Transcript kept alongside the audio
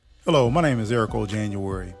Hello, my name is Eric O.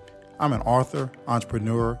 January. I'm an author,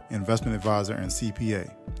 entrepreneur, investment advisor, and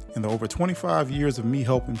CPA. In the over 25 years of me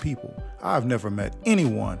helping people, I've never met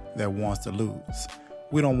anyone that wants to lose.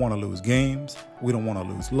 We don't want to lose games, we don't want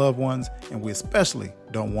to lose loved ones, and we especially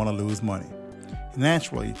don't want to lose money.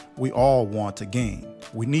 Naturally, we all want to gain.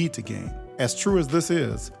 We need to gain. As true as this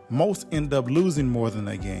is, most end up losing more than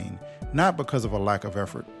they gain, not because of a lack of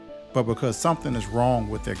effort, but because something is wrong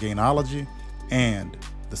with their gainology and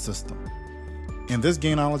the system. In this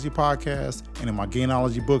Gainology podcast and in my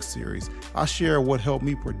Gainology book series, I share what helped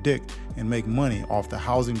me predict and make money off the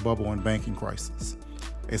housing bubble and banking crisis.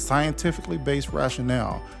 A scientifically based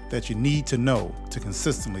rationale that you need to know to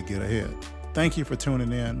consistently get ahead. Thank you for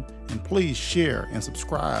tuning in, and please share and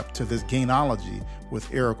subscribe to this Gainology with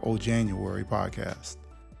Eric O. January podcast.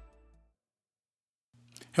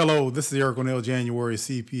 Hello, this is Eric O'Neill January,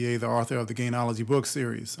 CPA, the author of the Gainology book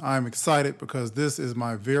series. I'm excited because this is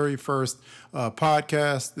my very first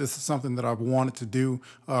podcast. This is something that I've wanted to do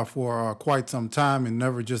for quite some time and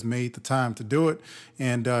never just made the time to do it.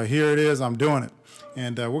 And here it is, I'm doing it.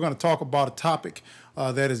 And we're going to talk about a topic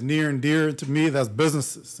that is near and dear to me, that's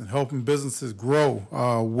businesses and helping businesses grow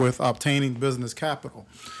with obtaining business capital.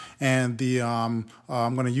 And I'm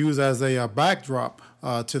going to use as a backdrop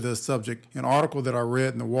to this subject an article that I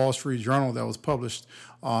read in the Wall Street Journal that was published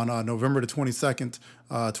on November the 22nd,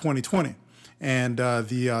 2020. And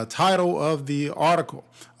the title of the article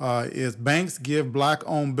is Banks Give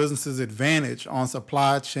Black-Owned Businesses Advantage on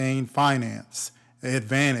Supply Chain Finance.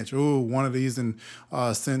 Advantage. Ooh, one of these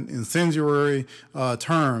incendiary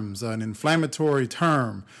terms, an inflammatory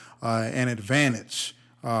term, an advantage.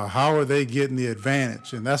 How are they getting the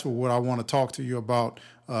advantage? And that's what I want to talk to you about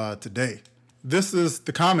today. This is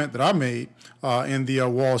the comment that I made in the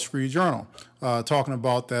Wall Street Journal talking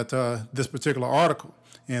about this particular article.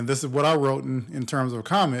 And this is what I wrote in terms of a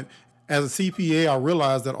comment. As a CPA, I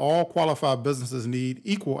realized that all qualified businesses need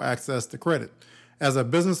equal access to credit. As a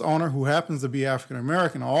business owner who happens to be African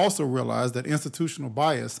American, I also realize that institutional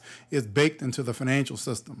bias is baked into the financial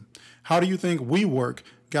system. How do you think WeWork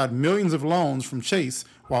got millions of loans from Chase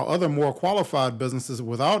while other more qualified businesses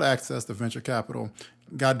without access to venture capital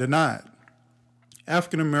got denied?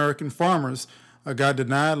 African American farmers got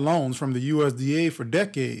denied loans from the USDA for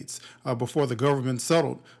decades before the government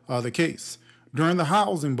settled the case. During the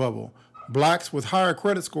housing bubble, blacks with higher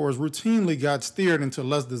credit scores routinely got steered into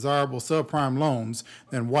less desirable subprime loans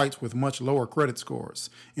than whites with much lower credit scores.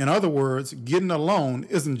 In other words, getting a loan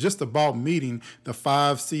isn't just about meeting the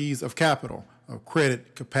 5 C's of capital, of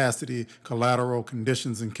credit, capacity, collateral,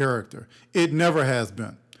 conditions, and character. It never has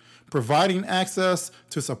been. Providing access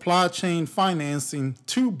to supply chain financing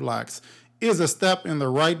to blacks is a step in the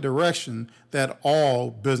right direction that all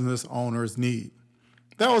business owners need.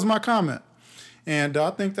 That was my comment. And I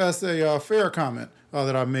think that's a fair comment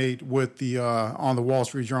that I made with on the Wall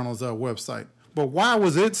Street Journal's website. But why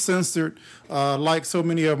was it censored like so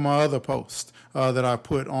many of my other posts that I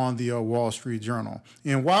put on the Wall Street Journal?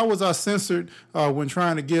 And why was I censored when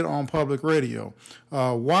trying to get on public radio?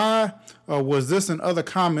 Why was this and other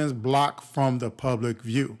comments blocked from the public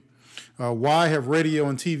view? Why have radio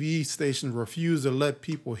and TV stations refused to let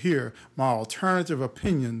people hear my alternative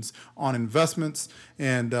opinions on investments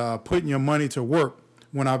and putting your money to work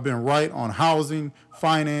when I've been right on housing,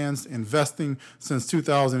 finance, investing since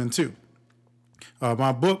 2002?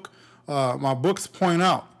 My books point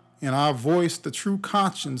out, and I voice the true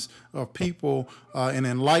conscience of people and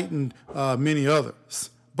enlightened many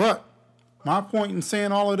others. But my point in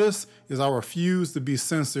saying all of this is I refuse to be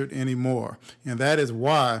censored anymore. And that is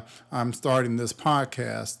why I'm starting this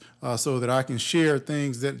podcast so that I can share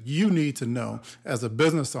things that you need to know as a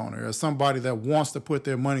business owner, as somebody that wants to put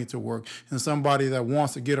their money to work, and somebody that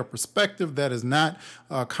wants to get a perspective that is not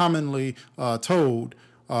commonly heard.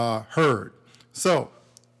 So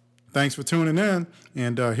thanks for tuning in,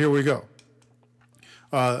 and here we go.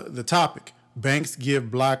 The topic. Banks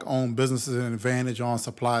give black-owned businesses an advantage on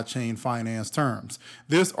supply chain finance terms.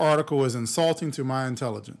 This article is insulting to my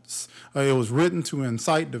intelligence. It was written to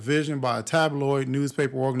incite division by a tabloid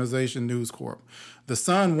newspaper organization, News Corp. The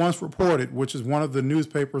Sun once reported, which is one of the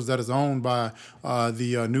newspapers that is owned by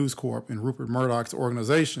the News Corp and Rupert Murdoch's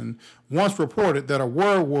organization, once reported that a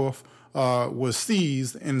werewolf was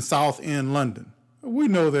seized in South End, London. We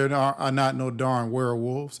know there are not no darn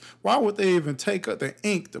werewolves. Why would they even take up the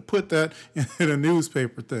ink to put that in a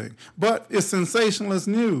newspaper thing? But it's sensationalist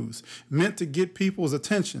news meant to get people's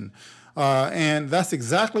attention. And that's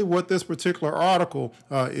exactly what this particular article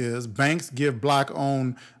is. Banks give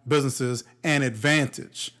black-owned businesses an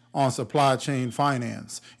advantage on supply chain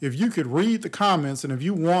finance. If you could read the comments, and if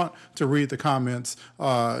you want to read the comments,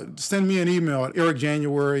 send me an email at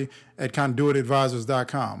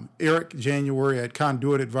ericjanuary@conduitadvisors.com.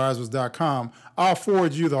 ericjanuary@conduitadvisors.com. I'll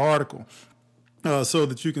forward you the article. So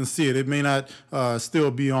that you can see it. It may not still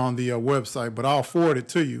be on the website, but I'll forward it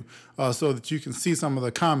to you so that you can see some of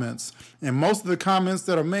the comments. And most of the comments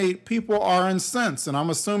that are made, people are incensed. And I'm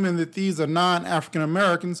assuming that these are non-African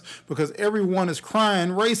Americans because everyone is crying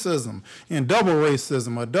racism and double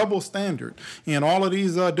racism, a double standard, and all of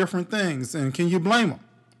these different things. And can you blame them?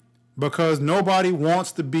 Because nobody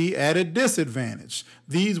wants to be at a disadvantage.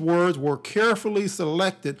 These words were carefully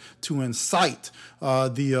selected to incite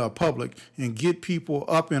the public and get people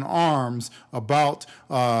up in arms about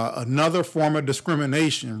another form of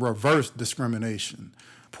discrimination, reverse discrimination.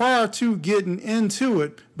 Prior to getting into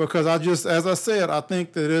it, because as I said, I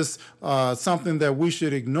think that it's something that we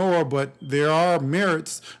should ignore, but there are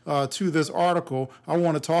merits to this article. I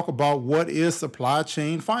want to talk about what is supply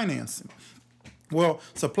chain financing. Well,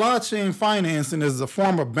 supply chain financing is a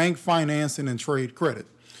form of bank financing and trade credit.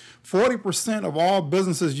 40% of all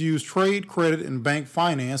businesses use trade credit and bank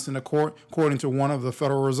financing, according to one of the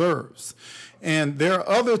Federal Reserves. And there are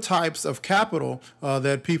other types of capital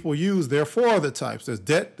that people use. There are 4 other types. There's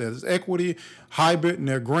debt, there's equity, hybrid, and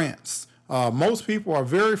there are grants. Most people are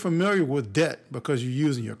very familiar with debt because you're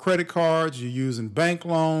using your credit cards, you're using bank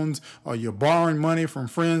loans, or you're borrowing money from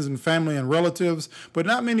friends and family and relatives. But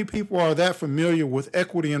not many people are that familiar with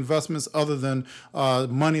equity investments other than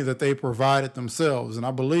money that they provided themselves. And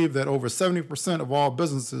I believe that over 70% of all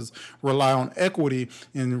businesses rely on equity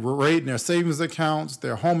in rating their savings accounts,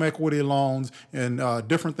 their home equity loans, and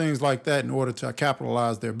different things like that in order to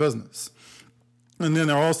capitalize their business. And then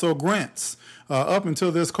there are also grants. Up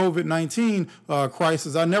until this COVID-19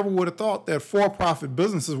 crisis, I never would have thought that for-profit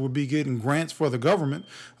businesses would be getting grants for the government.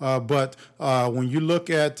 But when you look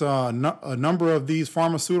at a number of these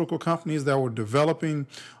pharmaceutical companies that were developing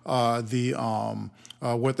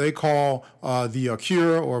what they call the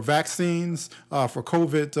cure or vaccines for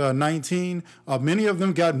COVID-19, many of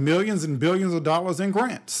them got millions and billions of dollars in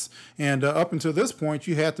grants. And up until this point,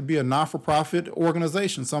 you had to be a not-for-profit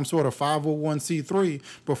organization, some sort of 501c3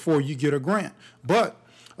 before you get a grant. But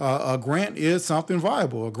a grant is something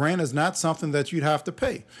viable. A grant is not something that you'd have to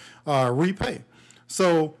repay.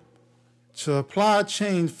 So supply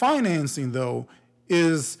chain financing, though,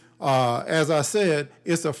 is, as I said,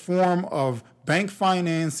 it's a form of bank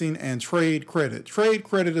financing and trade credit. Trade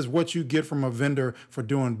credit is what you get from a vendor for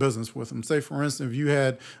doing business with them. Say, for instance, if you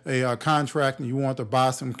had a contract and you want to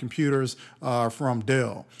buy some computers from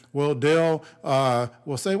Dell. Well, Dell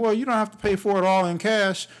will say, well, you don't have to pay for it all in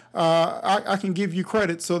cash. I can give you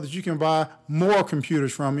credit so that you can buy more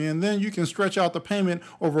computers from me, and then you can stretch out the payment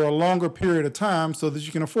over a longer period of time so that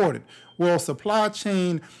you can afford it. Well, supply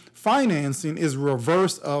chain financing is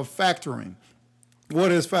reverse of factoring.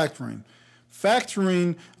 What is factoring?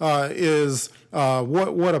 Factoring is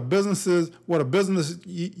what a business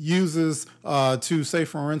uses to, say,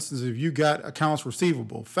 for instance, if you got accounts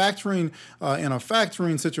receivable. Factoring, in a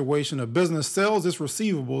factoring situation, a business sells its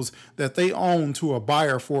receivables that they own to a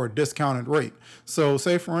buyer for a discounted rate. So,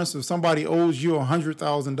 say, for instance, somebody owes you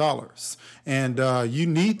 $100,000 and you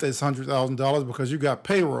need this $100,000 because you got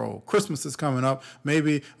payroll, Christmas is coming up,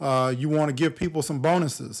 maybe you want to give people some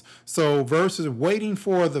bonuses. So versus waiting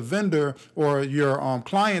for the vendor or your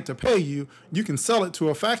client to pay you, you can sell it to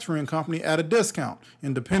a factoring company at a discount.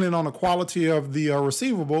 And depending on the quality of the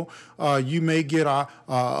receivable, you may get a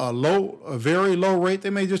very low rate. They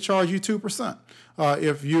may just charge you 2%.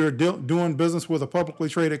 If you're doing business with a publicly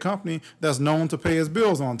traded company that's known to pay its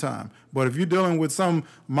bills on time. But if you're dealing with some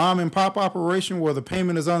mom and pop operation where the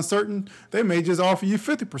payment is uncertain, they may just offer you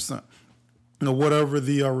 50%, whatever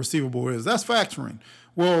the receivable is. That's factoring.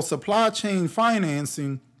 Well, supply chain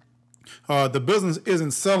financing, the business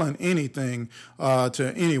isn't selling anything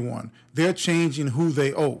to anyone. They're changing who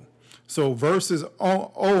they owe. So versus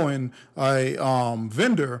owing a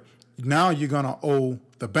vendor, now you're going to owe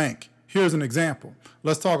the bank. Here's an example.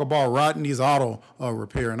 Let's talk about Rodney's Auto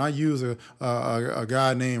Repair. And I use a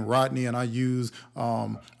guy named Rodney, and I use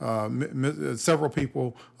several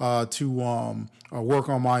people to work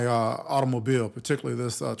on my automobile, particularly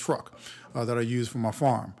this truck that I use for my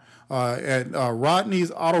farm. At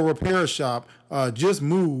Rodney's Auto Repair Shop just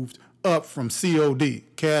moved up from COD,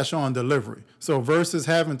 cash on delivery. So versus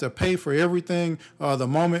having to pay for everything the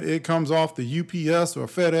moment it comes off the UPS or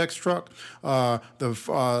FedEx truck,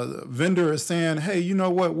 the vendor is saying, hey, you know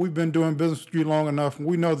what? We've been doing business with you long enough. And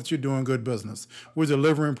we know that you're doing good business. We're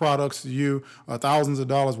delivering products to you, thousands of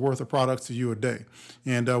dollars worth of products to you a day.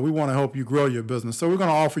 And we want to help you grow your business. So we're going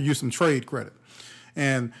to offer you some trade credit.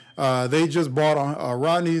 And they just bought,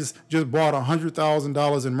 Rodney's just bought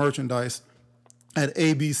 $100,000 in merchandise at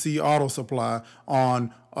ABC Auto Supply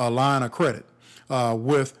on a line of credit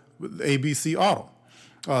with ABC Auto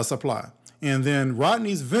Supply. And then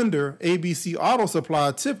Rodney's vendor, ABC Auto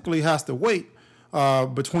Supply, typically has to wait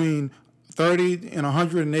between 30 and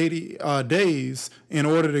 180 days in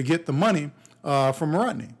order to get the money from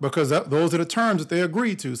Rodney, because those are the terms that they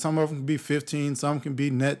agreed to. Some of them can be 15, some can be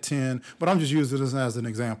net 10, but I'm just using this as an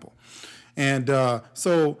example. And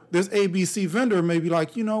so this ABC vendor may be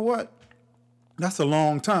like, you know what? That's a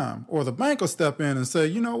long time. Or the bank will step in and say,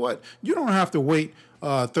 you know what? You don't have to wait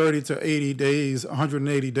 30 to 80 days,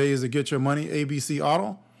 180 days to get your money, ABC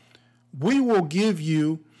Auto. We will give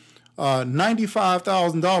you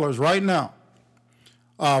 $95,000 right now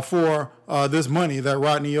for this money that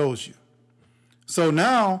Rodney owes you. So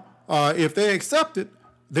now, if they accept it,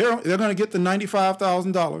 they're going to get the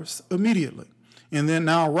 $95,000 immediately. And then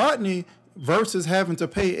now Rodney, versus having to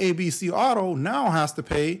pay ABC Auto, now has to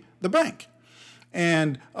pay the bank.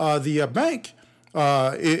 And the bank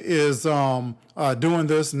is doing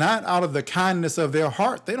this not out of the kindness of their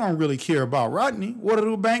heart. They don't really care about Rodney. What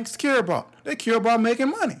do banks care about? They care about making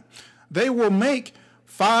money. They will make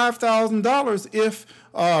 $5,000 if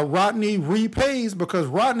Rodney repays, because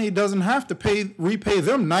Rodney doesn't have to repay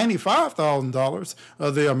them $95,000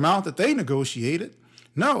 of the amount that they negotiated.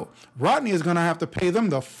 No, Rodney is going to have to pay them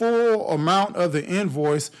the full amount of the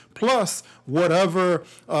invoice plus whatever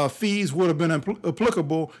fees would have been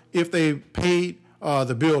applicable if they paid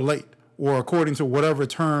the bill late or according to whatever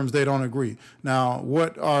terms they don't agree. Now,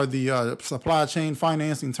 what are the supply chain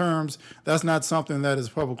financing terms? That's not something that is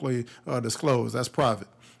publicly disclosed. That's private.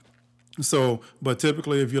 So, but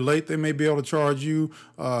typically if you're late, they may be able to charge you,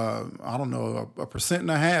 a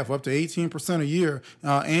 1.5%, up to 18% a year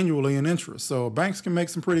annually in interest. So banks can make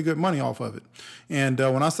some pretty good money off of it. And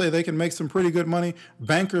when I say they can make some pretty good money,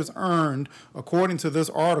 bankers earned, according to this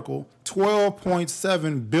article,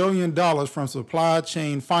 $12.7 billion from supply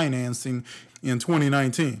chain financing in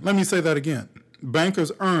 2019. Let me say that again.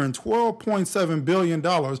 Bankers earned $12.7 billion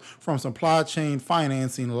from supply chain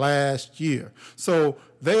financing last year. So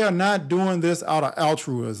they are not doing this out of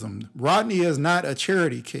altruism. Rodney is not a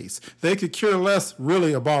charity case. They could care less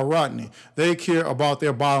really about Rodney. They care about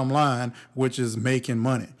their bottom line, which is making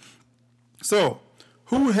money. So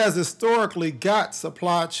who has historically got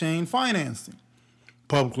supply chain financing?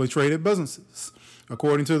 Publicly traded businesses.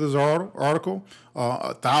 According to this article,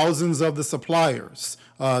 thousands of the suppliers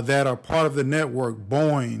that are part of the network,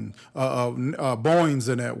 Boeing's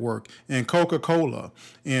the network, and Coca-Cola,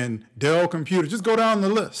 and Dell Computer, just go down the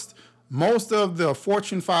list. Most of the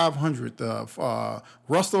Fortune 500, the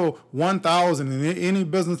Russell 1000, and any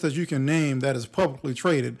business that you can name that is publicly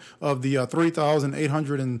traded, of the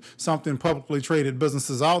 3,800 and something publicly traded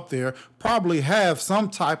businesses out there, probably have some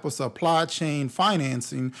type of supply chain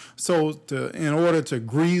financing in order to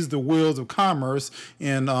grease the wheels of commerce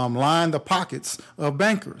and line the pockets of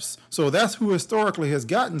bankers. So that's who historically has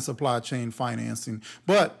gotten supply chain financing,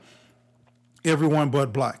 but everyone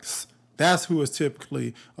but blacks. That's who has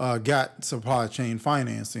typically got supply chain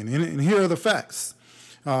financing. And here are the facts.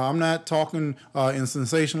 I'm not talking in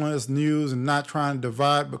sensationalist news and not trying to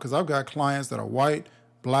divide, because I've got clients that are white,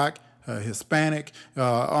 black, Hispanic,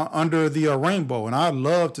 under the rainbow. And I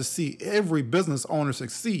love to see every business owner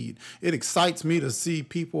succeed. It excites me to see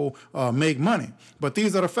people make money. But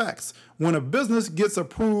these are the facts. When a business gets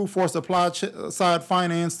approved for supply side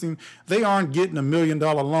financing, they aren't getting $1 million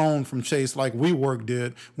loan from Chase like WeWork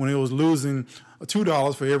did when it was losing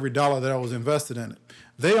 $2 for every dollar that was invested in it.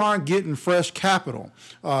 They aren't getting fresh capital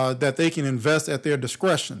that they can invest at their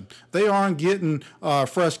discretion. They aren't getting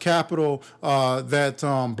fresh capital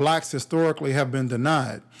that blacks historically have been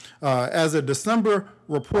denied. As a December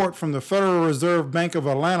report from the Federal Reserve Bank of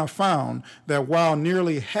Atlanta found that while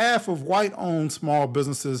nearly half of white-owned small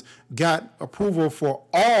businesses got approval for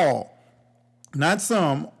all, not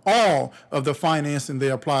some, all of the financing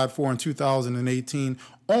they applied for in 2018,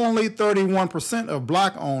 only 31% of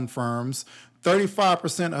black-owned firms,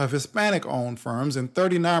 35% of Hispanic-owned firms, and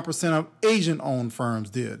 39% of Asian-owned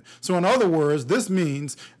firms did. So in other words, this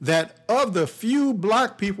means that of the few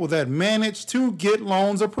black people that managed to get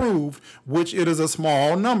loans approved, which it is a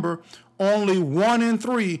small number, only 1 in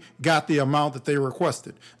 3 got the amount that they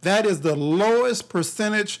requested. That is the lowest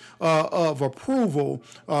percentage of approval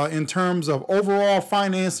in terms of overall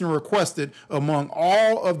financing requested among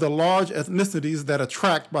all of the large ethnicities that are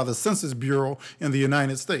tracked by the Census Bureau in the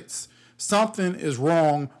United States. Something is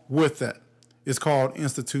wrong with that. It's called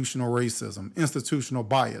institutional racism, institutional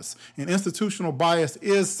bias. And institutional bias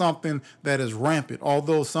is something that is rampant.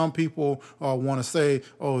 Although some people want to say,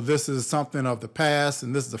 oh, this is something of the past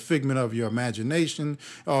and this is a figment of your imagination.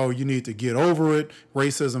 Oh, you need to get over it.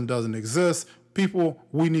 Racism doesn't exist. People,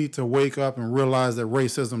 we need to wake up and realize that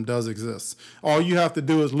racism does exist. All you have to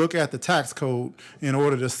do is look at the tax code in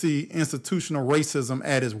order to see institutional racism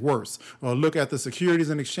at its worst. Or look at the Securities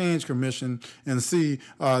and Exchange Commission and see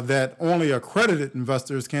that only accredited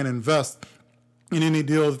investors can invest in any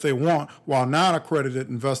deal that they want, while non-accredited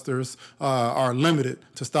investors are limited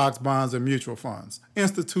to stocks, bonds, and mutual funds.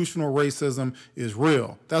 Institutional racism is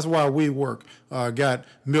real. That's why WeWork got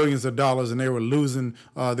millions of dollars and they were losing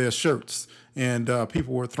their shirts. And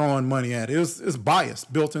people were throwing money at it. It's bias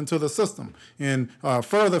built into the system. And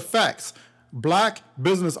further facts, black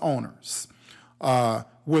business owners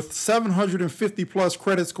with 750 plus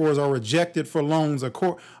credit scores are rejected for loans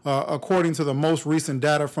according to the most recent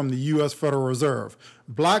data from the U.S. Federal Reserve.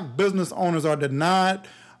 Black business owners are denied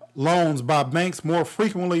loans by banks more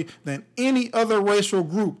frequently than any other racial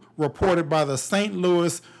group, reported by the St.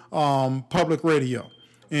 Louis Public Radio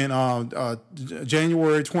in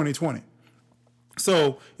January 2020.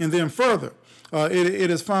 So, and then further,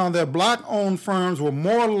 it is found that black-owned firms were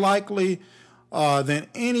more likely than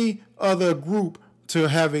any other group to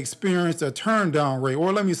have experienced a turn-down rate.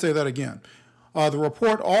 Or let me say that again. The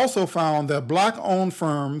report also found that black-owned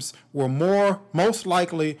firms were the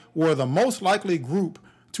most likely group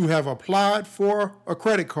to have applied for a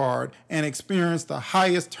credit card and experienced the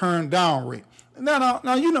highest turn-down rate. Now,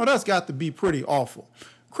 that's got to be pretty awful.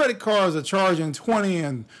 Credit cards are charging 20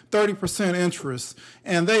 and 30% interest,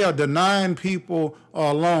 and they are denying people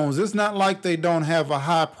loans. It's not like they don't have a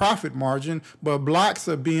high profit margin, but blacks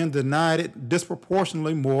are being denied it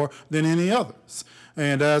disproportionately more than any others.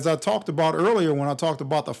 And as I talked about earlier when I talked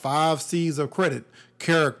about the 5 C's of credit,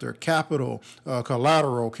 character, capital,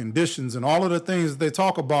 collateral, conditions, and all of the things that they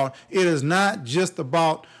talk about, it is not just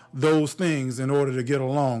about those things in order to get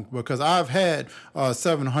along, because I've had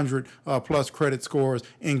 700 plus credit scores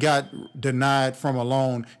and got denied from a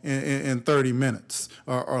loan in 30 minutes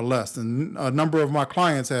or less. And a number of my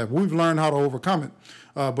clients have. We've learned how to overcome it.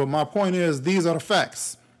 But my point is, these are the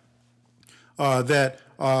facts that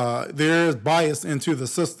there is bias into the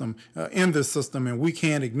system, in this system, and we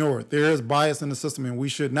can't ignore it. There is bias in the system, and we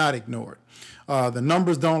should not ignore it. The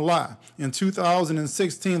numbers don't lie. In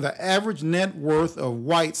 2016, the average net worth of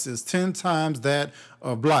whites is 10 times that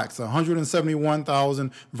of blacks,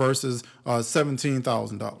 $171,000 versus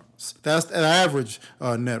 $17,000. That's the average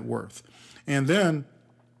net worth. And then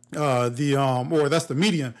that's the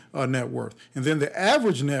median net worth. And then the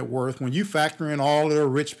average net worth, when you factor in all of the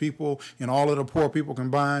rich people and all of the poor people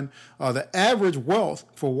combined, the average wealth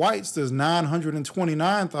for whites is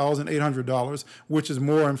 $929,800, which is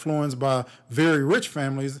more influenced by very rich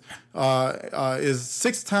families, is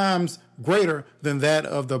 6 times greater than that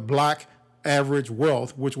of the black average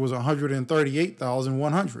wealth, which was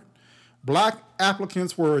 $138,100. Black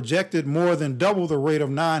applicants were rejected more than double the rate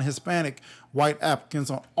of non-Hispanic white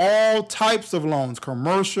applicants on all types of loans,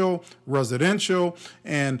 commercial, residential,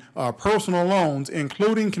 and personal loans,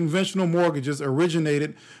 including conventional mortgages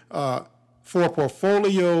originated for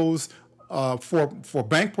portfolios, for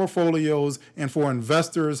bank portfolios, and for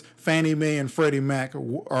investors, Fannie Mae and Freddie Mac,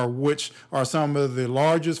 which are some of the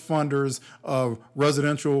largest funders of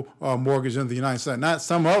residential mortgage in the United States. Not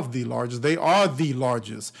some of the largest, they are the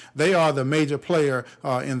largest. They are the major player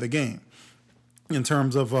in the game in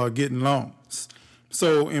terms of getting loans.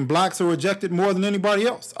 So, and blacks are rejected more than anybody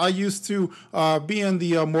else. I used to be in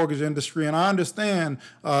the mortgage industry, and I understand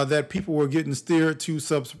that people were getting steered to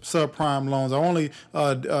subprime loans. I only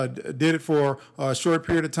did it for a short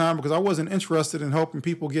period of time because I wasn't interested in helping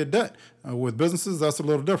people get debt. With businesses, that's a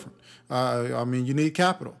little different. You need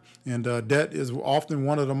capital. And debt is often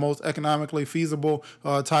one of the most economically feasible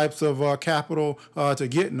types of capital to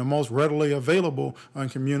get, and the most readily available in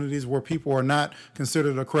communities where people are not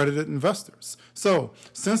considered accredited investors. So,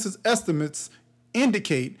 census estimates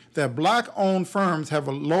indicate that black-owned firms have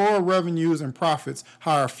lower revenues and profits,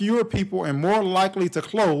 hire fewer people, and more likely to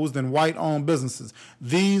close than white-owned businesses.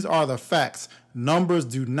 These are the facts. Numbers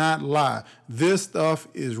do not lie. This stuff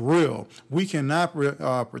is real. We cannot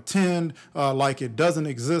pretend like it doesn't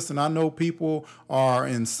exist. And I know people are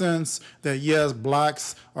incensed that, yes,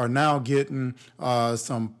 blacks are now getting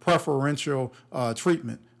some preferential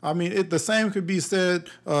treatment. I mean, the same could be said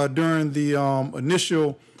during the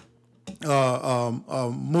initial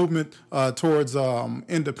movement towards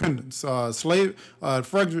independence.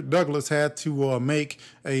 Frederick Douglass had to make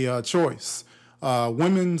a choice.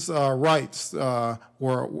 Women's rights we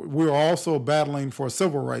were also battling for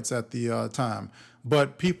civil rights at the time.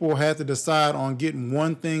 But people had to decide on getting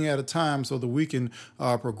one thing at a time so that we can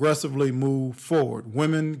progressively move forward.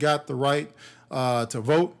 Women got the right to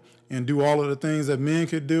vote and do all of the things that men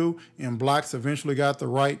could do, and blacks eventually got the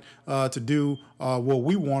right to do what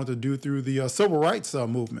we wanted to do through the civil rights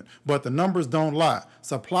movement. But the numbers don't lie.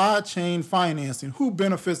 Supply chain financing, who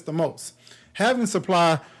benefits the most? Having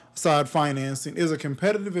supply side financing is a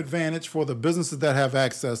competitive advantage for the businesses that have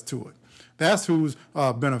access to it. That's who's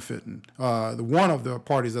benefiting, one of the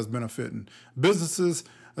parties that's benefiting. Businesses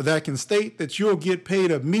that can state that you'll get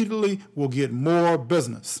paid immediately will get more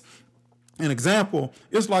business. An example,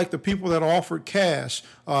 it's like the people that offered cash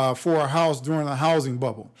for a house during the housing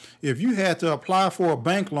bubble. If you had to apply for a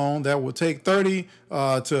bank loan that would take 30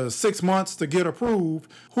 to 6 months to get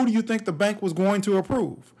approved, who do you think the bank was going to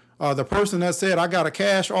approve? The person that said, I got a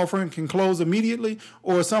cash offer and can close immediately,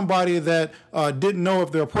 or somebody that didn't know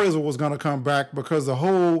if the appraisal was going to come back because the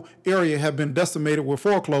whole area had been decimated with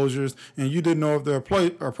foreclosures and you didn't know if the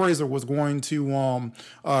appraiser was going to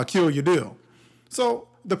kill your deal. So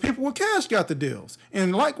the people with cash got the deals.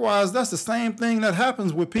 And likewise, that's the same thing that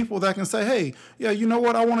happens with people that can say, hey, yeah, you know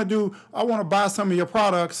what I want to buy some of your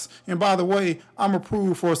products. And by the way, I'm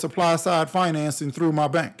approved for supply side financing through my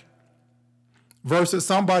bank. Versus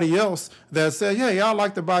somebody else that said, hey, I'd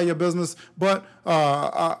like to buy your business, but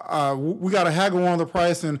we got to haggle on the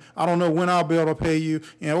price, and I don't know when I'll be able to pay you,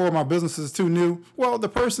 or my business is too new. Well, the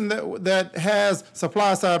person that has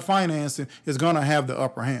supply side financing is going to have the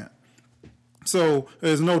upper hand. So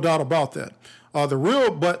there's no doubt about that. The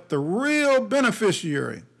real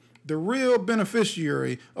beneficiary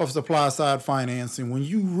of supply side financing, when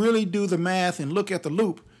you really do the math and look at the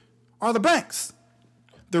loop, are the banks.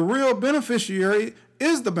 The real beneficiary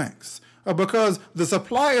is the banks because the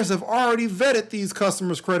suppliers have already vetted these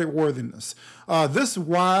customers' creditworthiness. This is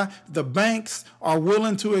why the banks are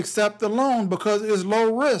willing to accept the loan because it's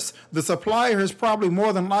low risk. The supplier has probably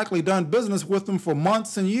more than likely done business with them for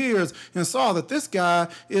months and years and saw that this guy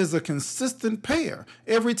is a consistent payer.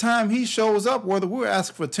 Every time he shows up, whether we're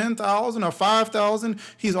asking for $10,000 or $5,000,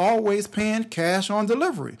 he's always paying cash on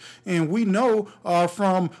delivery. And we know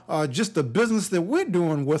from just the business that we're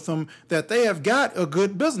doing with them that they have got a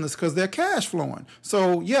good business because they're cash flowing.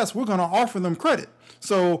 So yes, we're going to offer them credit.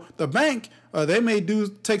 So the bank, they may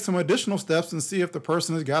take some additional steps and see if the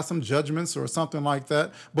person has got some judgments or something like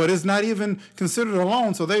that, but it's not even considered a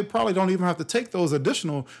loan, so they probably don't even have to take those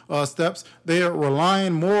additional steps. They are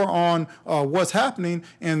relying more on what's happening,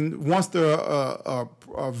 and once the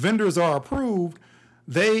vendors are approved,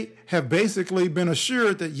 they have basically been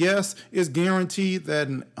assured that, yes, it's guaranteed that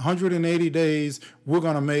in 180 days, we're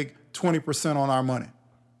going to make 20% on our money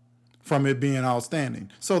from it being outstanding.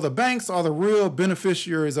 So the banks are the real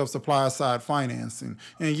beneficiaries of supply side financing.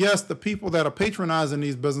 And yes, the people that are patronizing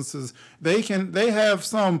these businesses, they have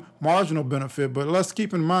some marginal benefit, but let's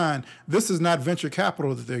keep in mind, this is not venture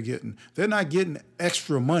capital that they're getting. They're not getting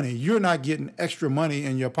extra money. You're not getting extra money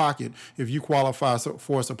in your pocket if you qualify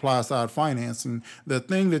for supply side financing. The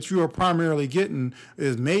thing that you are primarily getting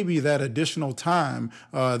is maybe that additional time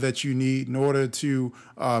that you need in order to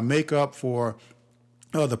make up for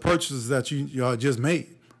the purchases that you just made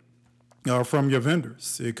from your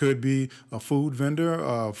vendors. It could be a food vendor,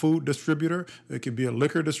 a food distributor. It could be a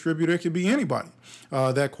liquor distributor. It could be anybody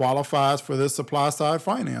that qualifies for this supply side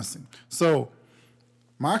financing. So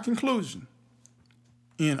my conclusion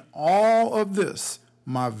in all of this,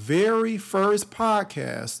 my very first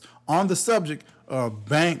podcast on the subject of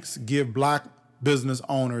banks give black business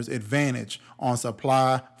owners advantage on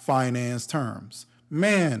supply finance terms.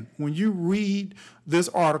 Man, when you read this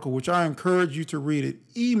article, which I encourage you to read it,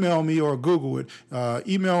 email me or Google it.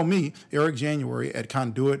 Email me, Eric January, at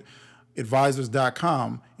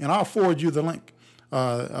conduitadvisors.com, and I'll forward you the link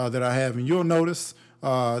that I have. And you'll notice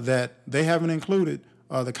that they haven't included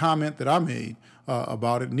the comment that I made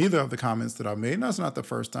about it, neither of the comments that I made. And that's not the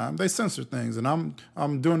first time. They censor things, and I'm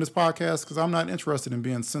doing this podcast because I'm not interested in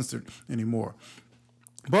being censored anymore.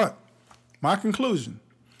 But My conclusion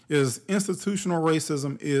is institutional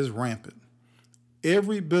racism is rampant.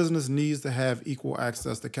 Every business needs to have equal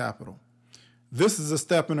access to capital. This is a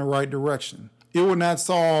step in the right direction. It will not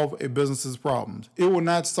solve a business's problems. It will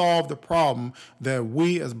not solve the problem that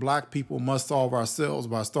we as Black people must solve ourselves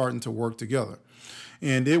by starting to work together.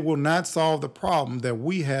 And it will not solve the problem that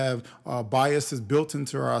we have biases built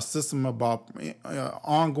into our system about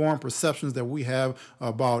ongoing perceptions that we have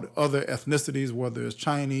about other ethnicities, whether it's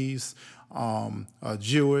Chinese,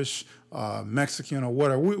 Jewish, Mexican, or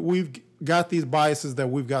whatever. We've got these biases that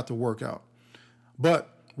we've got to work out. But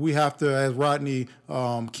we have to, as Rodney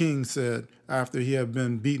King said, after he had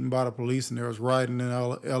been beaten by the police and there was rioting in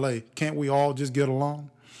L.A., can't we all just get along?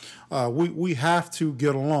 We have to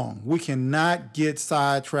get along. We cannot get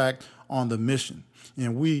sidetracked on the mission.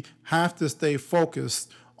 And we have to stay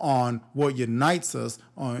focused on what unites us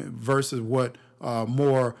versus what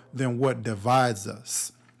more than what divides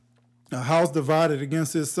us. A house divided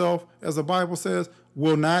against itself, as the Bible says,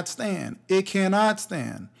 will not stand. It cannot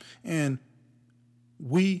stand. And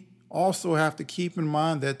we also have to keep in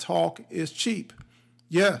mind that talk is cheap.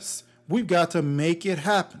 Yes, we've got to make it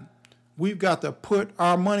happen. We've got to put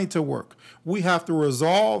our money to work. We have to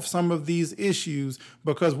resolve some of these issues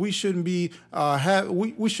because we shouldn't be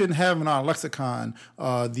we shouldn't have in our lexicon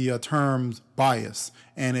the terms bias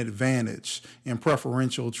and advantage and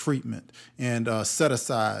preferential treatment and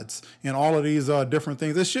set-asides and all of these different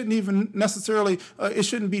things. It shouldn't even necessarily it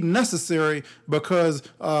shouldn't be necessary because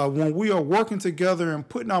when we are working together and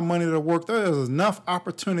putting our money to work, there is enough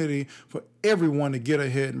opportunity for everyone to get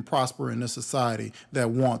ahead and prosper in this society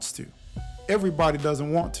that wants to. Everybody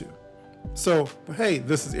doesn't want to. So, hey,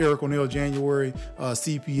 this is Eric O'Neill, January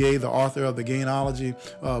CPA, the author of the Gainology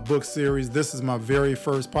book series. This is my very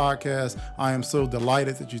first podcast. I am so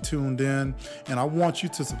delighted that you tuned in, and I want you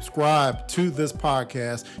to subscribe to this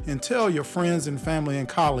podcast and tell your friends and family and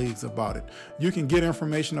colleagues about it. You can get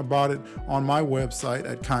information about it on my website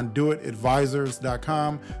at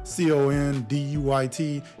conduitadvisors.com,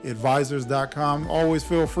 CONDUIT advisors.com. Always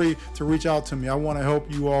feel free to reach out to me. I want to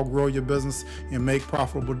help you all grow your business and make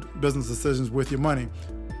profitable business decisions with your money.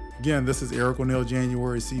 Again, this is Eric O'Neill,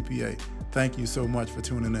 January CPA. Thank you so much for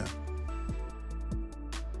tuning in.